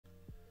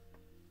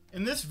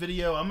In this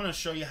video, I'm going to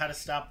show you how to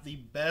stop the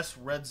best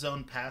red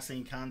zone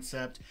passing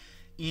concept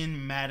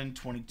in Madden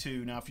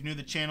 22. Now, if you're new to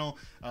the channel,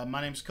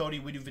 my name's Cody.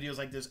 We do videos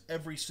like this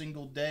every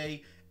single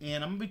day,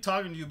 and I'm going to be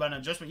talking to you about an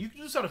adjustment. You can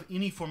do this out of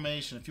any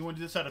formation. If you want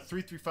to do this out of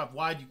 3-3-5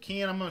 wide, you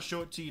can. I'm going to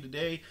show it to you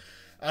today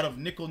out of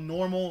nickel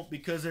normal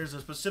because there's a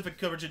specific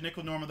coverage in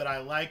nickel normal that I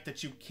like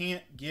that you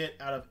can't get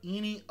out of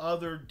any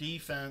other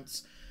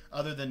defense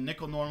other than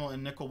nickel normal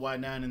and nickel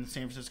wide 9 in the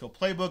San Francisco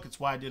playbook. It's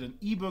why I did an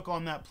ebook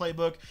on that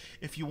playbook.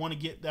 If you want to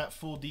get that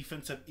full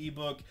defensive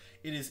ebook,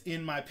 it is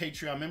in my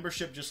Patreon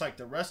membership, just like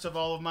the rest of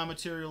all of my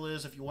material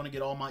is. If you want to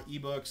get all my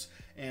ebooks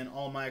and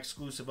all my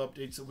exclusive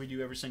updates that we do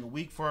every single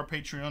week for our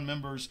Patreon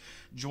members,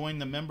 join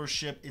the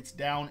membership. It's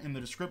down in the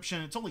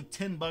description. It's only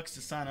 $10 to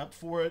sign up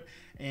for it,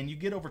 and you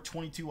get over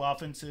 22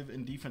 offensive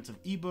and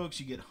defensive ebooks.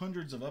 You get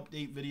hundreds of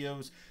update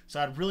videos. So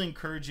I'd really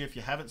encourage you, if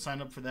you haven't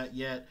signed up for that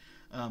yet,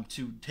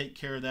 to take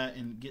care of that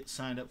and get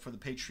signed up for the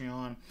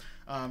Patreon.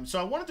 So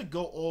I wanted to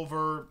go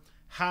over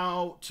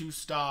how to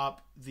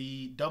stop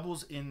the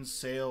doubles in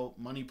sale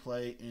money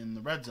play in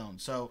the red zone.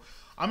 So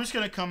I'm just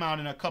going to come out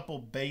in a couple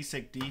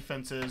basic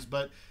defenses,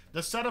 but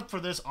the setup for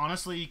this,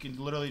 honestly, you can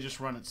literally just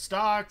run it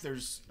stock.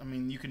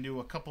 You can do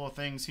a couple of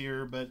things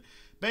here, but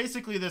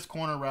basically this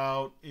corner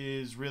route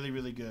is really,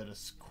 really good. Of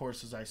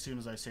course, as soon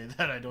as I say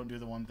that, I don't do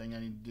the one thing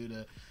I need to do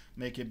to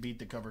make it beat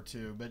the cover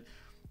two.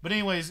 But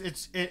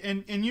anyways,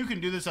 and you can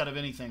do this out of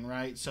anything,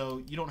 right?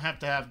 So you don't have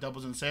to have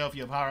doubles in sale. If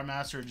you have Hire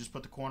Master, just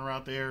put the corner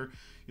out there.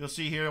 You'll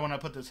see here when I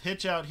put this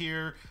hitch out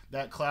here,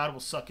 that cloud will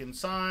suck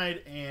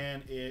inside,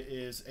 and it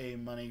is a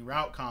money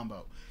route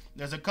combo.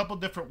 There's a couple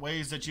different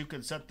ways that you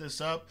can set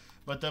this up,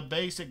 but the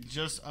basic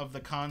gist of the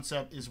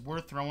concept is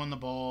we're throwing the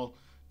ball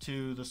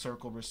to the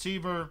circle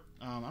receiver.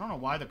 I don't know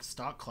why the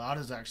stock cloud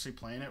is actually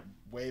playing it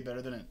way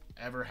better than it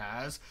ever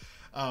has.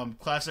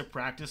 Classic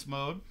practice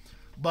mode.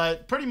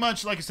 But pretty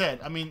much, like I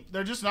said,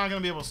 they're just not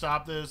going to be able to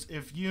stop this.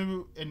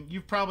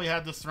 You've probably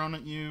had this thrown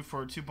at you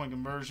for a 2-point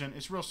conversion.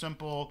 It's real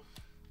simple.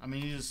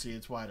 You just see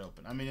it's wide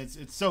open.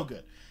 It's so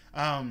good.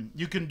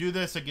 You can do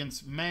this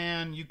against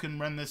man. You can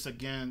run this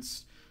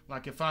against,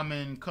 like if I'm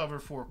in cover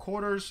 4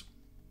 quarters,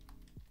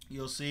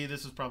 you'll see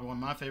this is probably one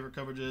of my favorite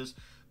coverages,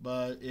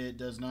 but it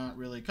does not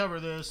really cover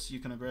this. You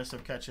can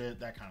aggressive catch it,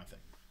 that kind of thing.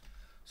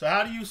 So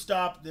how do you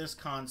stop this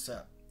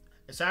concept?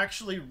 It's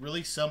actually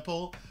really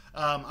simple.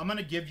 I'm going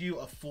to give you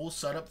a full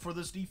setup for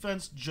this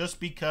defense just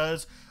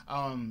because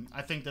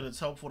I think that it's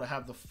helpful to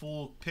have the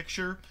full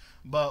picture.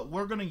 But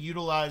we're going to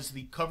utilize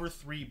the cover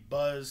 3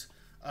 buzz,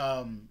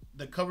 not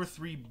the cover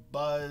 3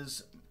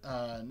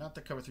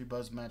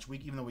 buzz match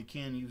week, even though we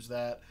can use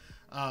that.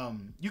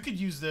 You could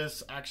use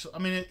this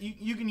actually.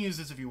 You can use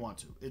this if you want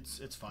to.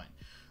 It's fine.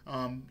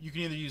 You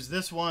can either use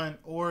this one,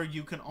 or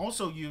you can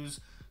also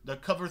use the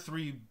cover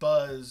 3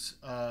 buzz.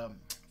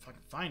 If I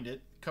can find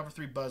it. Cover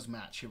 3 buzz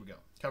match. Here we go.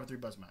 Cover 3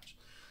 buzz match.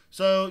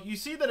 So you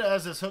see that it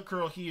has this hook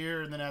curl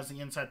here and then it has the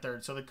inside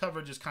third. So the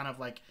coverage is kind of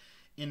like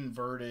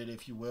inverted,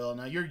 if you will.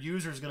 Now your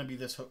user is going to be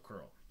this hook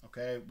curl.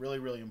 Okay, really,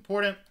 really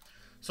important.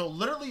 So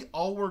literally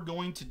all we're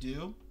going to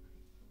do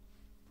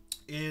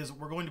is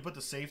we're going to put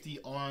the safety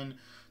on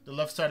the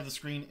left side of the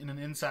screen in an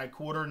inside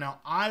quarter.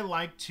 Now I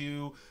like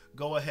to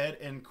go ahead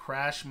and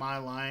crash my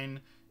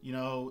line,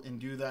 and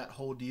do that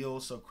whole deal.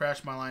 So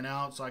crash my line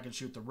out so I can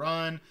shoot the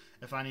run.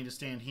 If I need to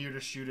stand here to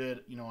shoot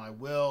it, I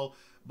will.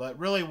 But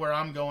really where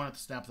I'm going at the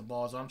snap of the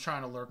ball is I'm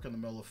trying to lurk in the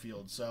middle of the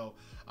field. So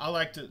I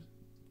like to,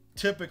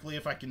 typically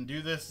if I can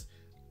do this,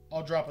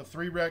 I'll drop a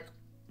 3 rec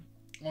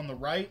on the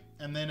right.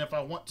 And then if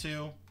I want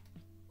to,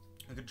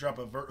 I could drop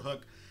a vert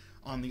hook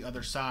on the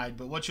other side.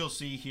 But what you'll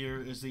see here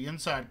is the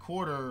inside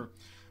quarter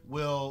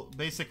will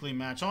basically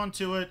match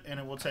onto it and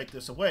it will take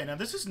this away. Now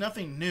this is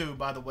nothing new,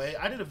 by the way.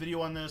 I did a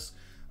video on this.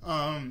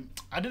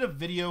 I did a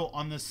video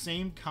on the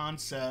same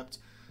concept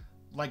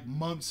like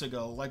months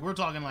ago. Like we're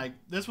talking like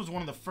this was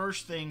one of the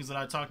first things that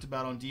I talked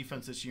about on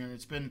defense this year, and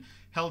it's been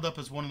held up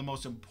as one of the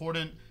most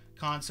important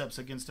concepts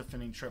against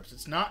defending trips.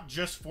 It's not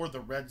just for the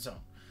red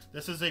zone.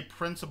 This is a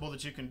principle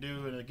that you can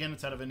do, and again,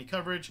 it's out of any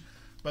coverage.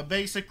 But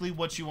basically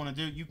what you want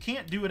to do, you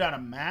can't do it out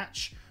of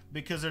match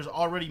because there's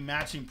already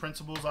matching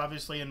principles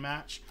obviously in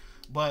match.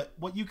 But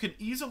what you can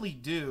easily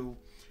do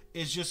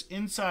is just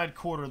inside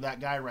quarter that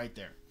guy right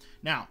there.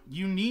 Now,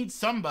 you need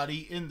somebody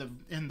in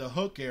the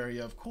hook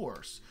area, of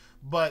course,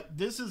 but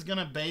this is going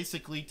to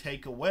basically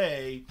take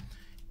away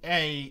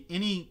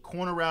any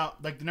corner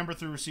route, like the number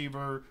 3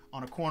 receiver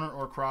on a corner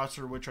or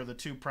crosser, which are the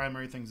 2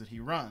 primary things that he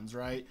runs,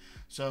 right?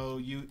 So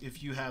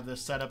if you have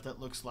this setup that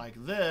looks like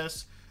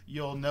this,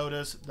 you'll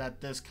notice that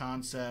this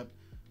concept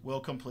will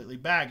completely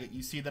bag it.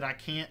 You see that I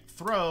can't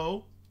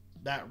throw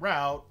that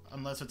route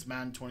unless it's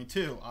Madden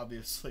 22,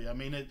 obviously.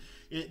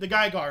 The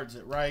guy guards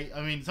it, right?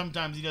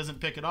 Sometimes he doesn't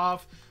pick it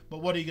off, but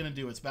what are you going to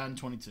do? It's Madden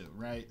 22,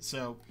 right?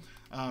 So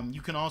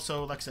you can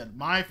also, like I said,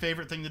 my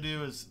favorite thing to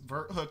do is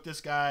vert hook this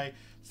guy,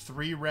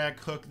 3 rec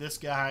hook this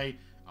guy.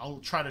 I'll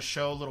try to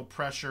show a little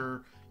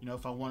pressure,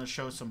 if I want to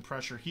show some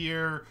pressure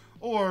here,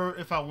 or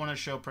if I want to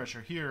show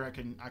pressure here,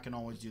 I can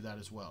always do that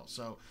as well.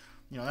 So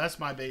You know, that's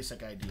my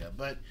basic idea.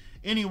 But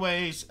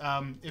anyways,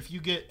 if you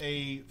get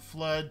a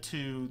flood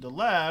to the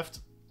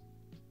left,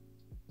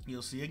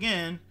 you'll see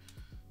again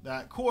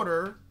that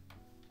quarter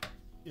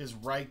is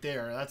right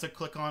there. That's a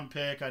click on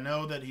pick. I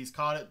know that he's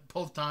caught it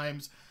both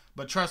times,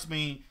 but trust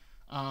me,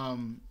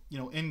 you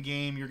know, in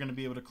game you're going to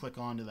be able to click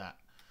onto that.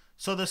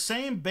 So the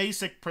same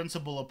basic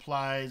principle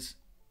applies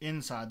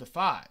inside the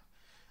 5,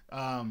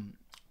 and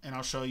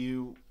I'll show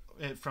you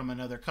it from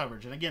another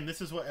coverage. And again,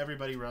 this is what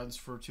everybody runs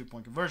for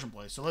 2-point conversion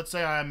plays. So let's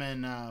say I'm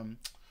in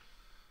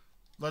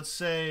let's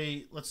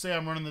say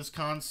I'm running this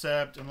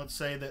concept, and let's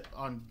say that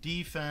on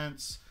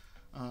defense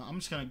I'm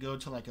just going to go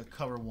to like a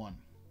cover 1.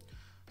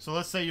 So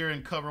let's say you're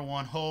in cover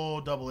 1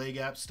 hole, double A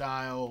gap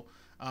style.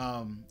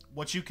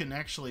 What you can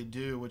actually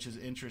do, which is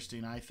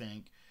interesting, I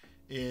think,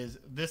 is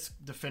this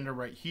defender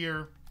right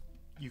here,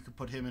 you could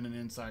put him in an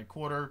inside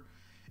quarter.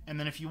 And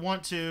then if you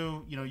want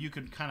to, you know, you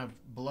could kind of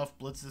bluff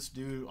blitz this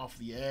dude off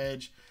the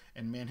edge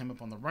and man him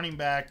up on the running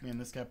back, man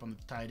this guy up on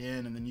the tight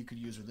end, and then you could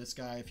use this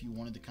guy if you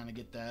wanted to kind of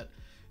get that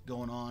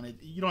going on.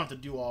 You don't have to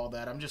do all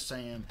that. I'm just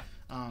saying,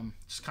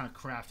 just kind of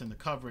crafting the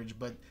coverage.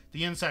 But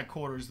the inside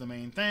quarter is the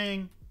main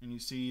thing, and you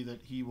see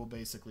that he will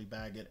basically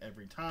bag it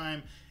every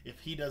time. If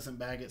he doesn't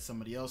bag it,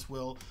 somebody else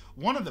will.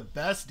 One of the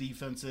best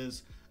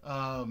defenses,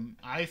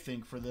 I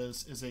think, for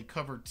this is a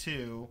cover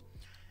 2.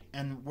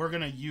 And we're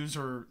going to use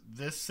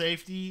this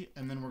safety,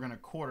 and then we're going to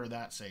quarter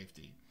that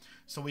safety.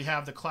 So we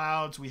have the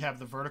clouds, we have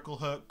the vertical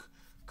hook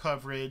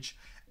coverage,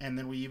 and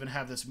then we even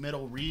have this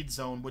middle read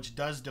zone, which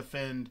does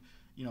defend,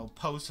 you know,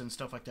 posts and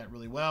stuff like that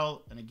really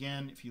well. And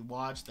again, if you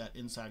watch, that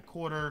inside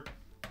quarter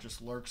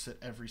just lurks it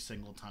every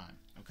single time.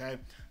 Okay,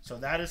 so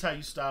that is how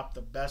you stop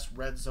the best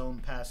red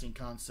zone passing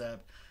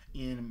concept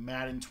in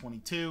Madden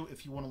 22.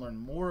 If you want to learn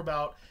more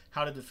about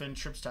how to defend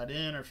trips tight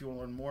end, or if you want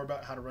to learn more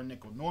about how to run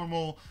nickel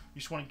normal, you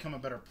just want to become a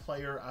better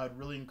player, I would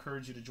really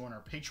encourage you to join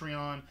our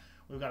Patreon.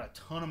 We've got a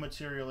ton of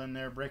material in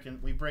there.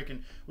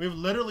 We've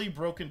literally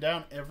broken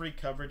down every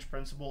coverage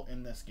principle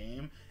in this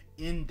game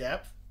in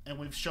depth, and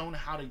we've shown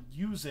how to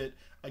use it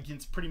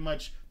against pretty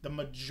much the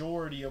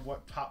majority of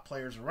what top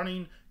players are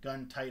running: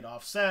 gun, tight,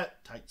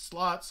 offset, tight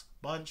slots,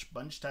 bunch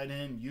tight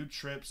end, U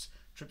trips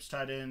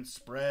tight end,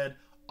 spread.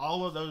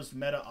 All of those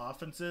meta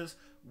offenses,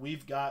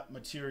 we've got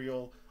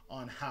material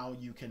on how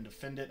you can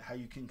defend it, how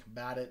you can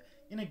combat it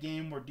in a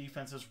game where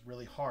defense is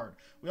really hard.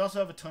 We also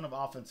have a ton of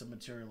offensive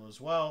material as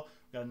well.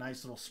 We've got a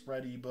nice little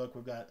spread ebook.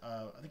 We've got,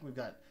 I think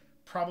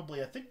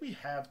we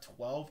have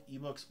 12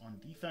 ebooks on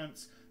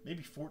defense,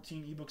 maybe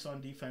 14 ebooks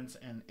on defense,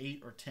 and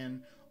 8 or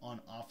 10 on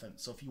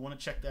offense. So if you want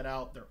to check that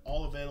out, they're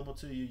all available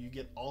to you. You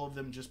get all of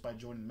them just by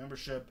joining the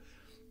membership.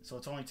 So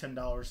it's only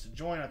 $10 to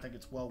join. I think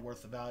it's well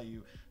worth the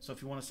value. So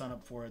if you want to sign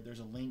up for it, there's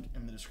a link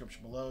in the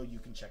description below. You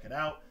can check it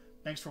out.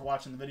 Thanks for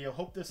watching the video.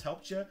 Hope this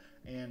helped you,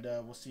 and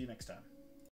we'll see you next time.